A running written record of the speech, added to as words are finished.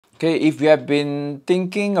Okay, if you have been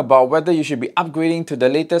thinking about whether you should be upgrading to the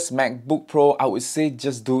latest MacBook Pro, I would say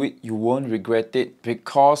just do it. You won't regret it,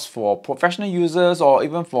 because for professional users or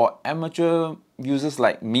even for amateur users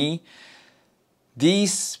like me,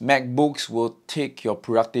 these MacBooks will take your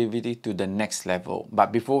productivity to the next level.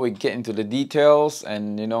 But before we get into the details,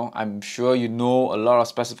 and I'm sure you know a lot of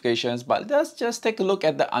specifications, but let's just take a look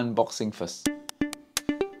at the unboxing first.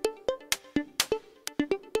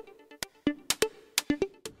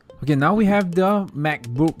 Okay, now we have the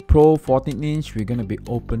MacBook Pro 14-inch. We're gonna be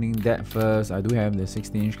opening that first. I do have the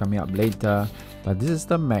 16-inch coming up later, but this is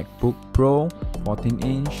the MacBook Pro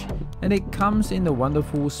 14-inch, and it comes in the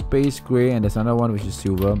wonderful space gray, and there's another one which is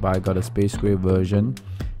silver, but I got a space gray version.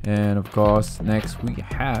 And of course, next we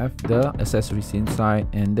have the accessories inside,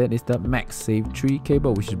 and that is the MagSafe 3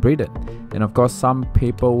 cable, which is braided, and of course some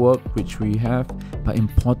paperwork which we have, but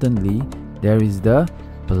importantly there is the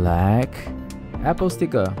black Apple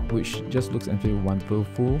sticker, which just looks absolutely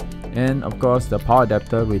wonderful, and of course the power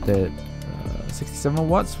adapter with the 67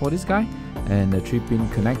 watts for this guy, and the 3-pin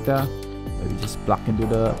connector that we just plug into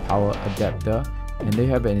the power adapter, and they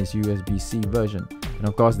have it in its USB-C version. And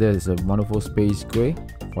of course there is a wonderful space gray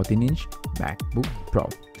 14-inch MacBook Pro.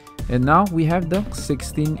 And now we have the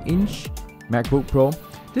 16-inch MacBook Pro.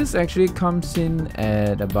 This actually comes in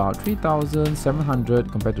at about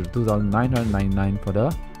 3,700 compared to 2,999 for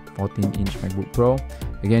the 14-inch MacBook Pro.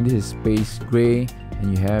 Again, this is space gray,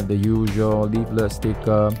 and you have the usual leaflet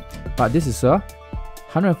sticker, but this is a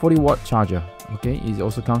 140 watt charger. Okay, it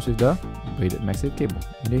also comes with the braided MagSafe cable,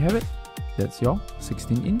 and there you have it. That's your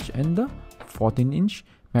 16-inch and the 14-inch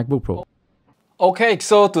MacBook Pro. Okay,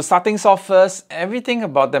 so to start things off first, everything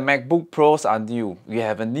about the MacBook Pros are new. You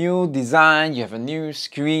have a new design, you have a new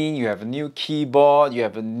screen, you have a new keyboard, you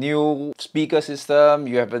have a new speaker system,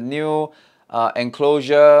 you have a new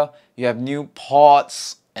enclosure, you have new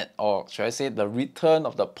ports, or should I say the return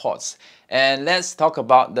of the ports. And let's talk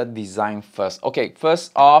about the design first. Okay,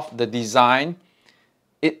 first off, the design,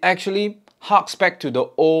 it actually harks back to the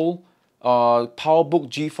old PowerBook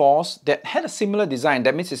G4s that had a similar design.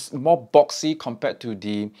 That means it's more boxy compared to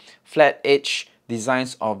the flat edge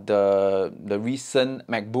designs of the recent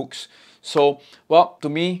MacBooks. So, well, to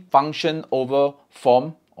me, function over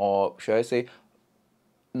form, or should I say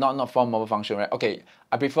not form over function, right? Okay,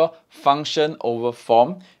 I prefer function over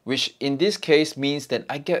form, which in this case means that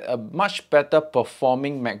I get a much better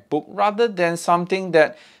performing MacBook rather than something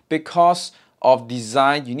that, because of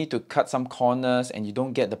design, you need to cut some corners and you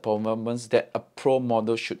don't get the performance that a Pro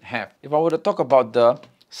model should have. If I were to talk about the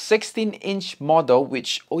 16-inch model,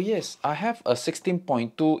 which, oh yes, I have a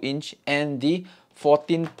 16.2-inch and the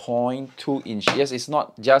 14.2-inch. Yes, it's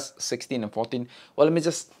not just 16 and 14. Well, let me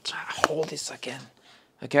just hold this again.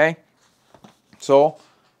 Okay, so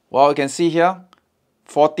well, you can see here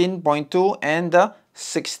 14.2 and the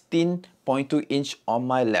 16.2 inch on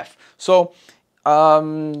my left. So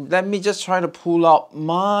let me just try to pull out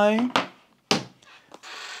my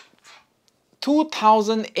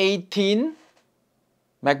 2018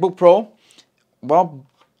 MacBook Pro. Well,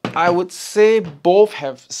 I would say both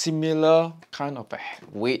have similar kind of a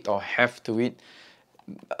weight or heft to it.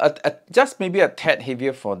 Just maybe a tad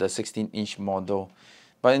heavier for the 16-inch model.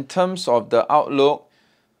 But in terms of the outlook,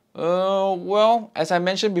 well, as I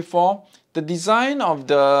mentioned before, the design of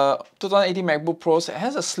the 2018 MacBook Pros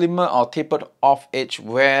has a slimmer or tapered off edge,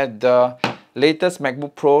 where the latest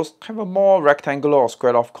MacBook Pros have a more rectangular or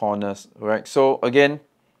squared off corners, right? So again,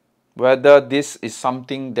 whether this is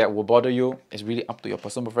something that will bother you is really up to your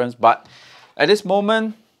personal preference. But at this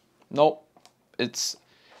moment, nope,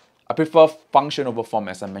 I prefer function over form,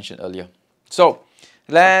 as I mentioned earlier. So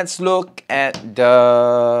let's look at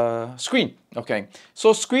the screen. Okay,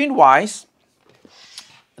 so screen-wise,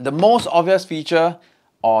 the most obvious feature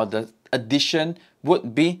or the addition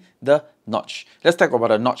would be the notch. Let's talk about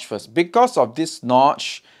the notch first. Because of this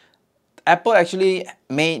notch, Apple actually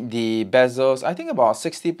made the bezels, I think, about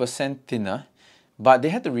 60% thinner, but they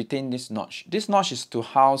had to retain this notch. This notch is to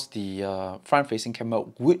house the front-facing camera,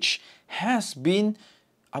 which has been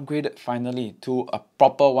upgraded finally to a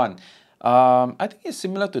proper one. I think it's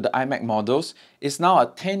similar to the iMac models. It's now a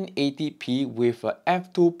 1080p with a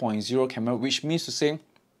f2.0 camera, which means to say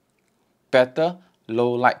better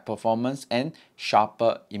low light performance and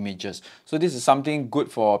sharper images. So this is something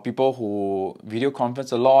good for people who video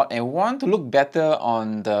conference a lot and want to look better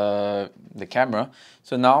on the camera.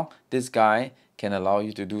 So now this guy can allow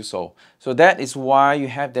you to do so. So that is why you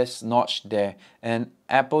have this notch there. And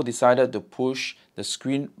Apple decided to push the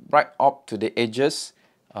screen right up to the edges,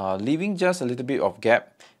 leaving just a little bit of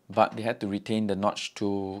gap, but they had to retain the notch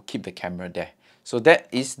to keep the camera there. So that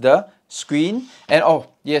is the screen. And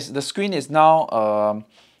oh yes, the screen is now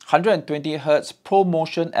 120 Hz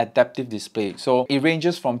ProMotion adaptive display. So it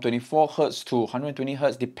ranges from 24 Hz to 120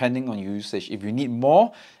 Hz depending on your usage. If you need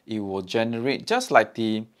more, it will generate just like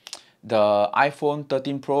the iPhone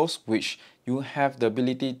 13 Pros, which you have the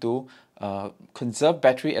ability to conserve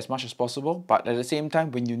battery as much as possible, but at the same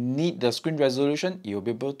time, when you need the screen resolution, you'll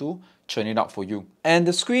be able to churn it out for you. And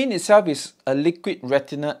the screen itself is a liquid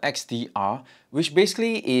Retina XDR, which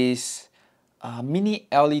basically is a mini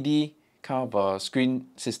LED kind of a screen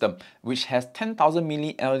system, which has 10,000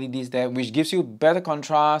 mini LEDs there, which gives you better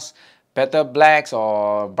contrast, better blacks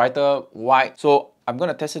or brighter white. So I'm going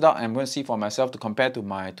to test it out and I'm going to see for myself to compare to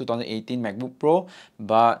my 2018 MacBook Pro,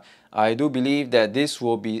 but I do believe that this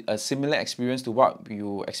will be a similar experience to what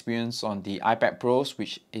you experience on the iPad Pros,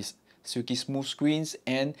 which is silky smooth screens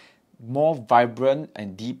and more vibrant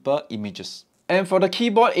and deeper images. And for the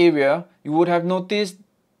keyboard area, you would have noticed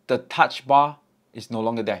the touch bar is no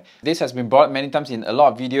longer there. This has been brought many times in a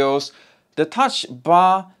lot of videos. The touch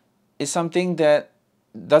bar is something that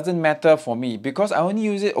doesn't matter for me because I only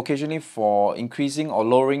use it occasionally for increasing or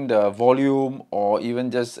lowering the volume or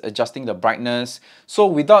even just adjusting the brightness. So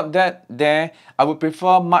without that there, I would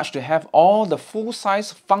prefer much to have all the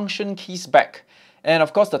full-size function keys back. And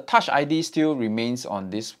of course, the Touch ID still remains on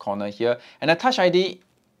this corner here. And the Touch ID,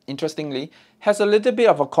 interestingly, has a little bit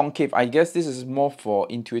of a concave. I guess this is more for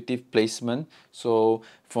intuitive placement. So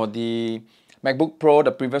for the MacBook Pro,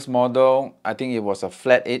 the previous model, I think it was a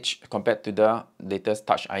flat edge compared to the latest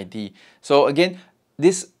Touch ID. So again,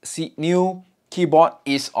 this new keyboard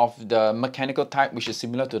is of the mechanical type, which is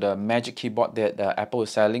similar to the Magic keyboard that Apple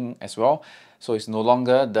is selling as well. So it's no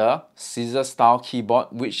longer the scissor style keyboard,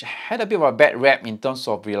 which had a bit of a bad rap in terms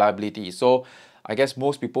of reliability. So I guess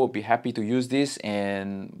most people will be happy to use this,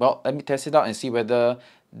 and well, let me test it out and see whether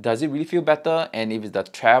does it really feel better, and if the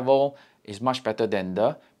travel is much better than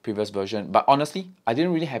the previous version. But honestly, I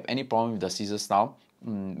didn't really have any problem with the scissor style,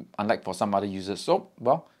 unlike for some other users. So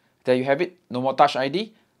well, there you have it. No more Touch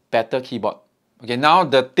ID, better keyboard. Okay, now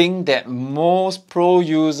the thing that most Pro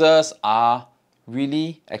users are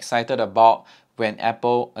really excited about when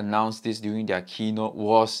Apple announced this during their keynote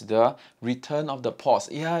was the return of the ports.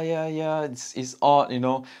 Yeah, it's odd, you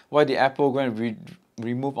know, why did Apple go and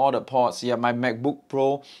remove all the ports? Yeah, my MacBook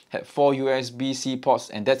Pro had 4 USB-C ports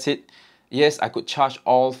and that's it. Yes, I could charge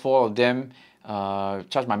all 4 of them,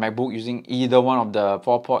 charge my MacBook using either one of the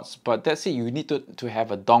 4 ports, but that's it. You need to have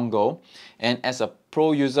a dongle. And as a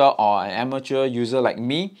pro user or an amateur user like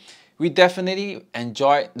me, we definitely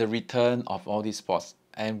enjoyed the return of all these ports.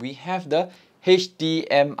 And we have the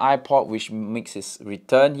HDMI port, which makes its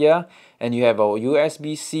return here. And you have a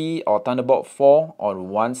USB-C or Thunderbolt 4 on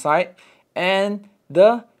one side. And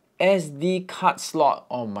the SD card slot.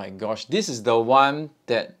 Oh my gosh, this is the one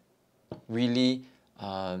that really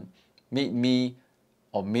made me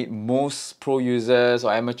or made most pro users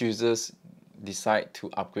or amateur users decide to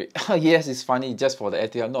upgrade. Yes, it's funny just for the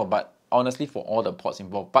SDR, no, but honestly for all the ports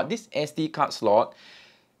involved. But this SD card slot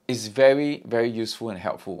is very, very useful and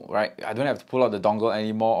helpful, right? I don't have to pull out the dongle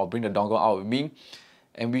anymore or bring the dongle out with me.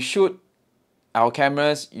 And we should, our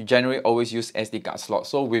cameras, you generally always use SD card slot.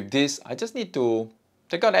 So with this, I just need to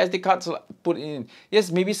take out the SD card, put it in.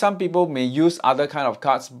 Yes, maybe some people may use other kind of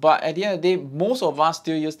cards, but at the end of the day, most of us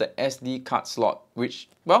still use the SD card slot, which,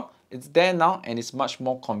 well, it's there now and it's much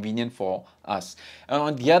more convenient for us. And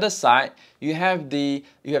on the other side, you have 2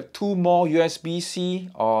 more USB-C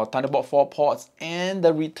or Thunderbolt 4 ports and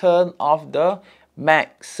the return of the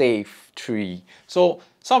MagSafe 3. So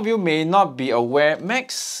some of you may not be aware,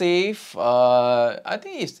 MagSafe, I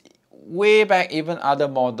think it's way back even other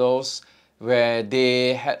models where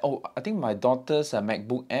they had, oh, I think my daughter's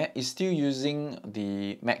MacBook Air is still using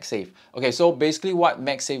the MagSafe. Okay, so basically what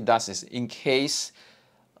MagSafe does is in case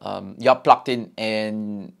you're plugged in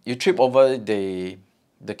and you trip over the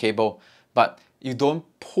cable, but you don't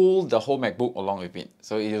pull the whole MacBook along with it.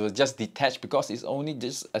 So it will just detach because it's only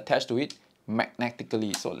just attached to it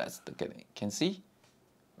magnetically. So let's look at it. You can see,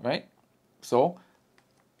 right? So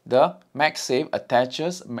the MagSafe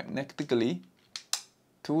attaches magnetically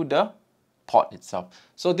to the port itself.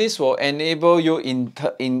 So this will enable you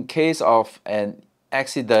in case of an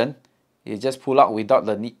accident, you just pull out without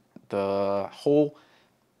the whole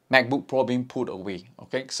MacBook Pro being pulled away.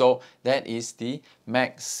 Okay, so that is the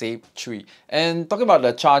MagSafe 3. And talking about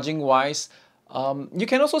the charging wise, you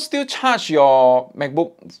can also still charge your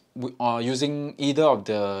MacBook using either of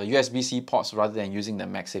the USB-C ports rather than using the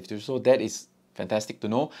MagSafe 3. So that is fantastic to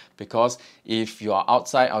know, because if you are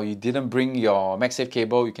outside or you didn't bring your MagSafe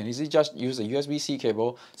cable, you can easily just use a USB-C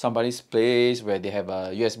cable, somebody's place where they have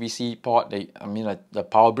a USB-C port, the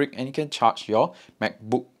power brick, and you can charge your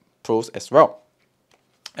MacBook Pros as well.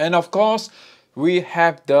 And of course, we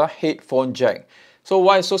have the headphone jack. So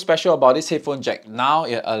what is so special about this headphone jack? Now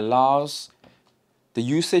it allows the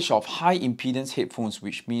usage of high impedance headphones,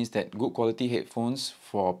 which means that good quality headphones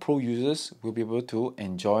for pro users will be able to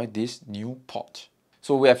enjoy this new port.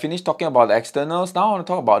 So we have finished talking about the externals. Now I want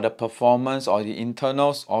to talk about the performance or the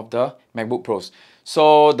internals of the MacBook Pros.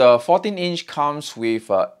 So the 14-inch comes with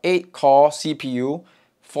a 8-core CPU,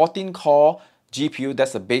 14-core GPU.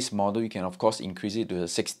 That's the base model. You can of course increase it to the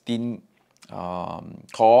 16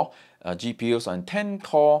 core GPUs and 10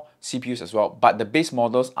 core CPUs as well, but the base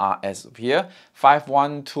models are as of here.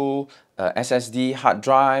 512 SSD hard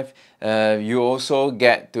drive. You also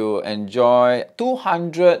get to enjoy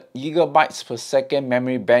 200 gigabytes per second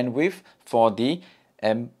memory bandwidth for the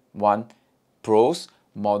M1 Pros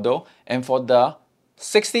model, and for the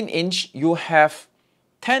 16-inch you have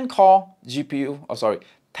 10 core CPU,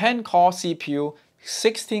 10 core CPU,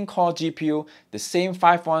 16 core GPU, the same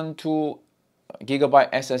 512 gigabyte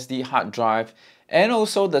SSD hard drive, and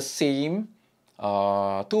also the same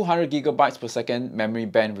 200 gigabytes per second memory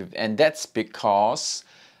bandwidth. And that's because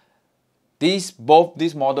both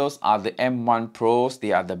these models are the M1 Pros.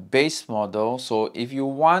 They are the base model. So if you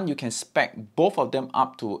want, you can spec both of them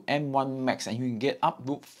up to M1 Max, and you can get up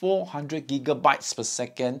to 400 gigabytes per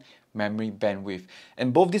second memory bandwidth.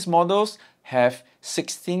 And both these models have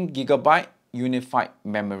 16 gigabyte unified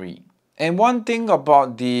memory. And one thing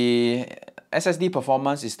about the SSD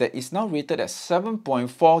performance is that it's now rated at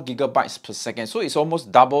 7.4 gigabytes per second, so it's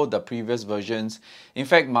almost double the previous versions. In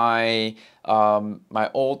fact, my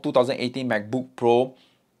old 2018 MacBook Pro,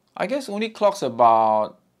 I guess only clocks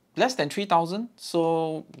about less than 3000,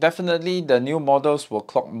 so definitely the new models will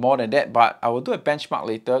clock more than that, but I will do a benchmark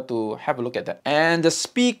later to have a look at that. And the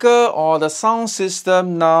speaker or the sound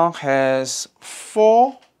system now has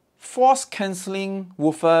 4 force cancelling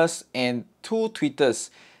woofers and 2 tweeters.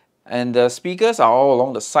 And the speakers are all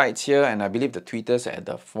along the sides here, and I believe the tweeters are at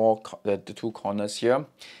the 2 corners here.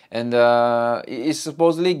 And it is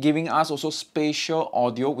supposedly giving us also spatial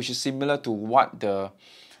audio, which is similar to what you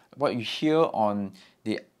hear on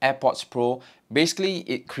the AirPods Pro. Basically,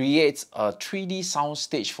 it creates a 3D sound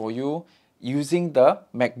stage for you using the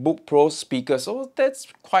MacBook Pro speaker. So that's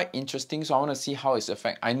quite interesting. So I want to see how it's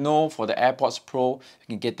affect. I know for the AirPods Pro, you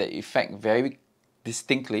can get the effect very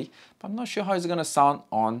distinctly, but I'm not sure how it's going to sound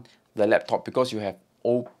on the laptop because you have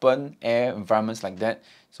open air environments like that.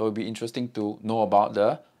 So it'll be interesting to know about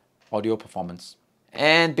the audio performance.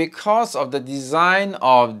 And because of the design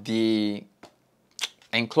of the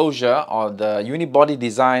enclosure or the unibody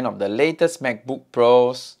design of the latest MacBook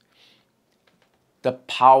Pros, the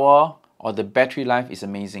power or the battery life is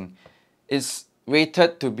amazing. It's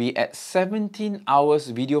rated to be at 17 hours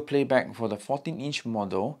video playback for the 14-inch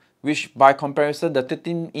model, which by comparison the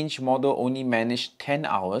 13-inch model only managed 10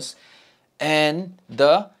 hours, and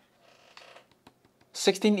the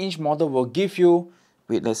 16-inch model will give you,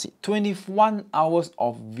 let's see, 21 hours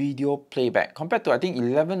of video playback compared to I think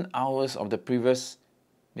 11 hours of the previous,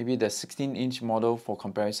 maybe the 16-inch model for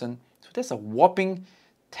comparison. So that's a whopping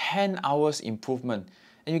 10 hours improvement,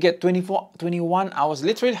 and you get 21 hours,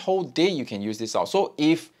 literally whole day you can use this out. So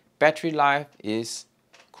if battery life is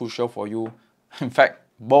crucial for you, in fact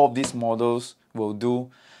both these models will do,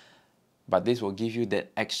 but this will give you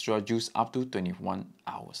that extra juice up to 21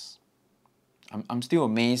 hours. I'm still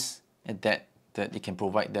amazed at that it can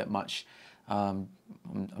provide that much. I'm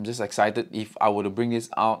just excited if I were to bring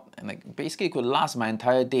this out, and like basically it could last my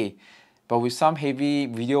entire day. But with some heavy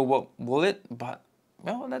video work, will it? But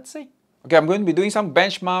well, let's see. Okay, I'm going to be doing some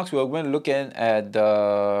benchmarks. We're going to look at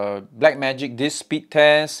the BlackMagic disk speed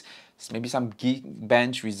test, maybe some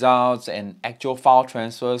Geekbench results and actual file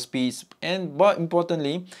transfer speeds. And more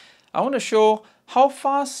importantly, I want to show how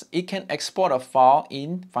fast it can export a file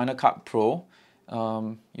in Final Cut Pro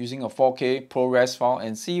using a 4K ProRes file,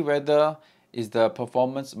 and see whether is the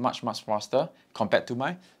performance much faster compared to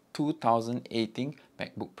my 2018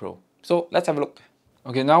 MacBook Pro. So let's have a look.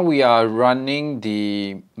 Okay, now we are running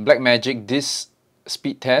the BlackMagic disk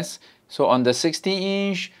speed test. So on the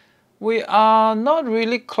 16-inch, we are not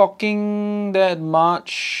really clocking that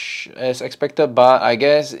much as expected, but I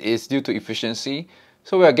guess it's due to efficiency.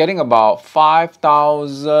 So we are getting about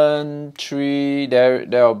 5,003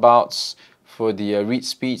 thereabouts for the read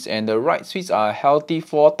speeds, and the write speeds are healthy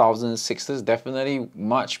 4,006. Definitely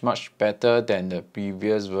much better than the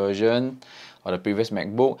previous version. or the previous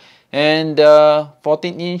MacBook, and the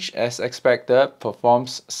 14-inch, as expected,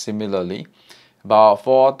 performs similarly. About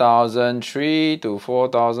 4003 to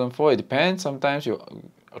 4004, it depends. Sometimes you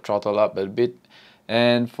throttle up a bit,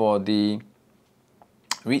 and for the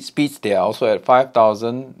read speeds, they are also at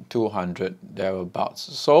 5200 thereabouts,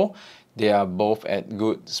 so they are both at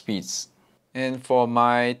good speeds. And for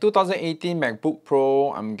my 2018 MacBook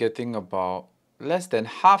Pro, I'm getting about less than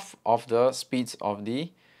half of the speeds of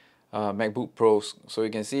the MacBook Pros. So you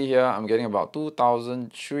can see here, I'm getting about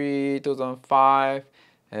 2003, 2005,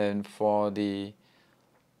 and for the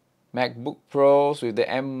MacBook Pros with the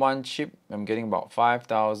M1 chip, I'm getting about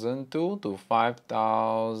 5002 to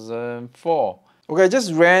 5004. Okay, I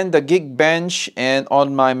just ran the Geekbench, and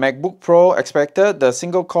on my MacBook Pro expected, the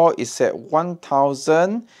single core is at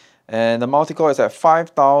 1000 and the multi-core is at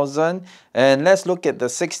 5000. And let's look at the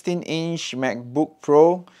 16-inch MacBook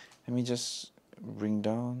Pro. Let me just bring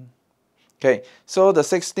down. Okay, so the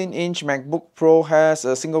 16-inch MacBook Pro has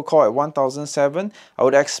a single core at 1007. I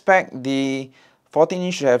would expect the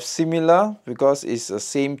 14-inch to have similar because it's the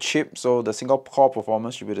same chip, so the single core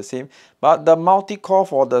performance should be the same. But the multi-core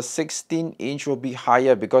for the 16-inch will be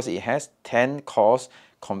higher because it has 10 cores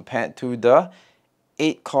compared to the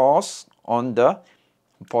 8 cores on the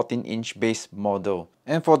 14-inch base model.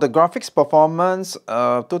 And for the graphics performance,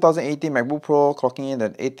 2018 MacBook Pro clocking in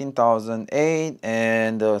at 18008,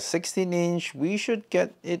 and the 16-inch, we should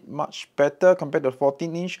get it much better compared to the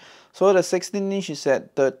 14-inch. So the 16-inch is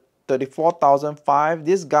at 34,005.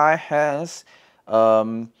 This guy has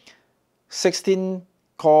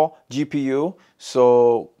 16-core GPU.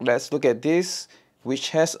 So let's look at this,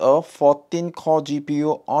 which has a 14-core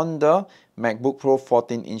GPU on the MacBook Pro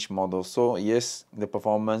 14-inch model. So yes, the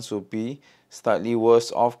performance will be slightly worse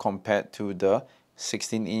off compared to the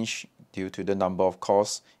 16-inch due to the number of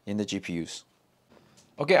cores in the GPUs.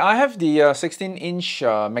 Okay, I have the 16-inch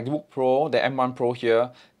MacBook Pro, the M1 Pro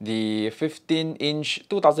here, the 15-inch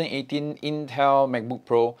 2018 Intel MacBook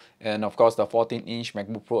Pro, and of course the 14-inch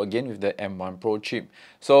MacBook Pro again with the M1 Pro chip.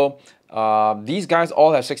 So these guys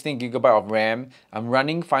all have 16GB of RAM. I'm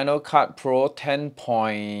running Final Cut Pro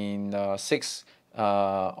 10.6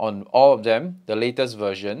 on all of them, the latest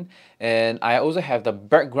version. And I also have the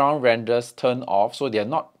background renders turned off, so they're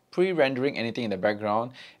not pre-rendering anything in the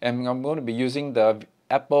background. And I'm going to be using the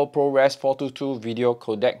Apple ProRes 422 video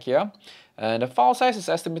codec here, and the file size is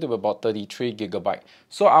estimated to be about 33GB.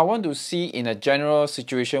 So I want to see in a general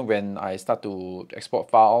situation when I start to export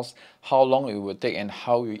files, how long it will take and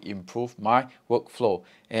how it improve my workflow.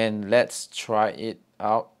 And let's try it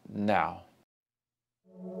out now.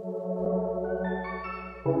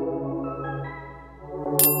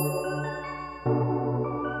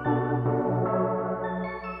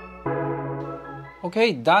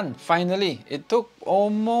 Okay, done. Finally, it took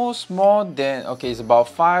almost more than, okay, it's about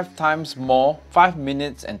 5 times more, 5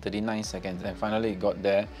 minutes and 39 seconds, and finally it got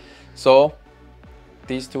there. So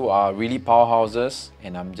these two are really powerhouses,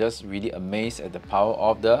 and I'm just really amazed at the power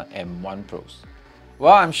of the M1 Pros.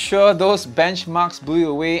 Well, I'm sure those benchmarks blew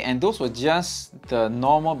you away, and those were just the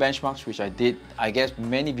normal benchmarks which I did. I guess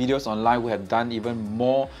many videos online would have done even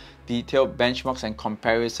more detailed benchmarks and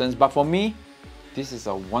comparisons, but for me, this is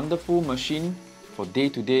a wonderful machine for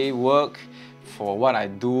day-to-day work, for what I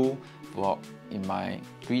do, for in my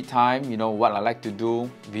free time, you know, what I like to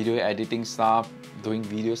do, video editing stuff, doing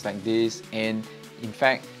videos like this, and in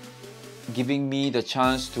fact, giving me the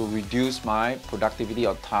chance to reduce my productivity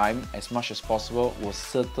or time as much as possible will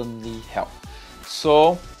certainly help.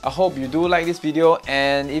 So I hope you do like this video,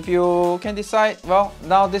 and if you can decide, well,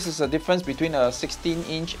 now this is a difference between a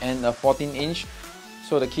 16-inch and a 14-inch.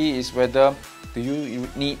 So the key is whether do you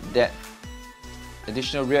need that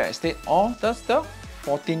additional real estate, or does the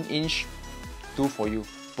 14-inch do for you?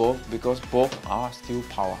 Both, because both are still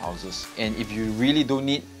powerhouses. And if you really don't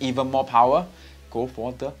need even more power, go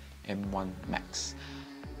for the M1 Max.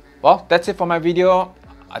 Well, that's it for my video.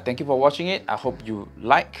 I thank you for watching it. I hope you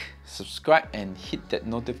like, subscribe, and hit that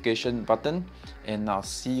notification button. And I'll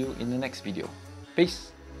see you in the next video.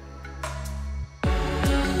 Peace.